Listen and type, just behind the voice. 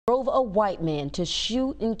Drove a white man to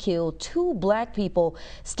shoot and kill two black people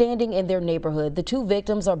standing in their neighborhood. The two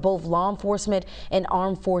victims are both law enforcement and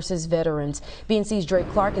armed forces veterans. BNC's Drake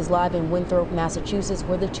Clark is live in Winthrop, Massachusetts,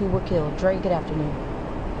 where the two were killed. Drake, good afternoon.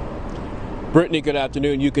 Brittany, good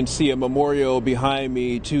afternoon. You can see a memorial behind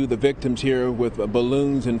me to the victims here with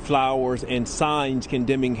balloons and flowers and signs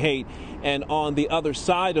condemning hate. And on the other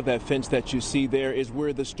side of that fence that you see there is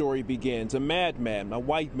where the story begins. A madman, a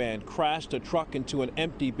white man, crashed a truck into an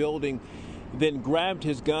empty building, then grabbed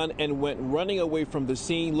his gun and went running away from the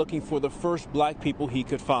scene looking for the first black people he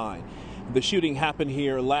could find. The shooting happened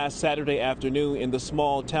here last Saturday afternoon in the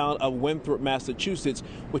small town of Winthrop, Massachusetts,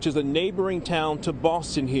 which is a neighboring town to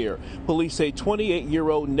Boston here. Police say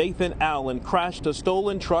 28-year-old Nathan Allen crashed a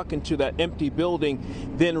stolen truck into that empty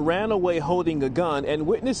building, then ran away holding a gun, and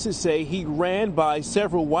witnesses say he ran by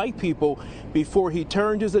several white people before he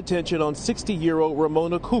turned his attention on 60-year-old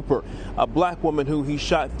Ramona Cooper, a black woman who he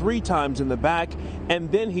shot 3 times in the back, and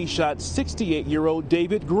then he shot 68-year-old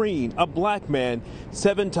David Green, a black man,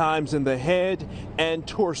 7 times in the head and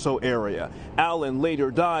torso area. Allen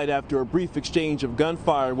later died after a brief exchange of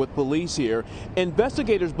gunfire with police here.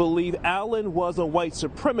 Investigators believe Allen was a white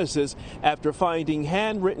supremacist after finding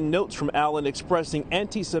handwritten notes from Allen expressing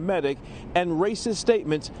anti-Semitic and racist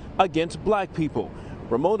statements against black people.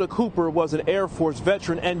 Ramona Cooper was an Air Force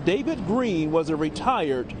veteran, and David Green was a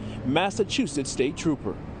retired Massachusetts state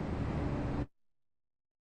trooper.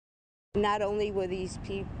 Not only were these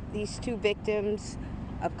two victims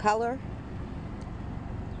of color,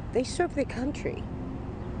 they served their country.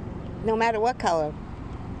 No matter what color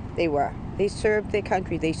they were, they served their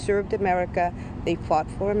country. They served America. They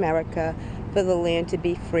fought for America, for the land to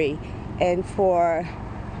be free, and for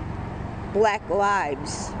black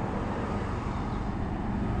lives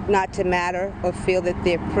not to matter or feel that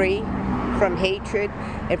they're free from hatred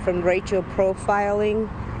and from racial profiling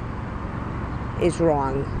is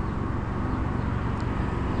wrong.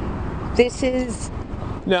 This is...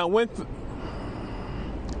 Now,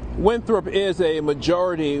 Winthrop is a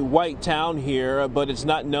majority white town here, but it's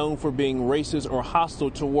not known for being racist or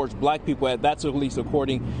hostile towards black people. That's at least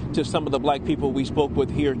according to some of the black people we spoke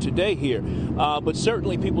with here today here. But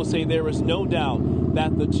certainly people say there is no doubt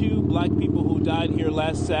that the two black people who died here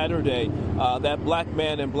last Saturday, that black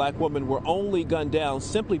man and black woman, were only gunned down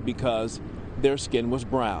simply because their skin was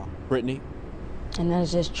brown. Brittany? And that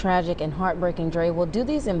is just tragic and heartbreaking, Dre. Well, do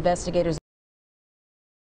these investigators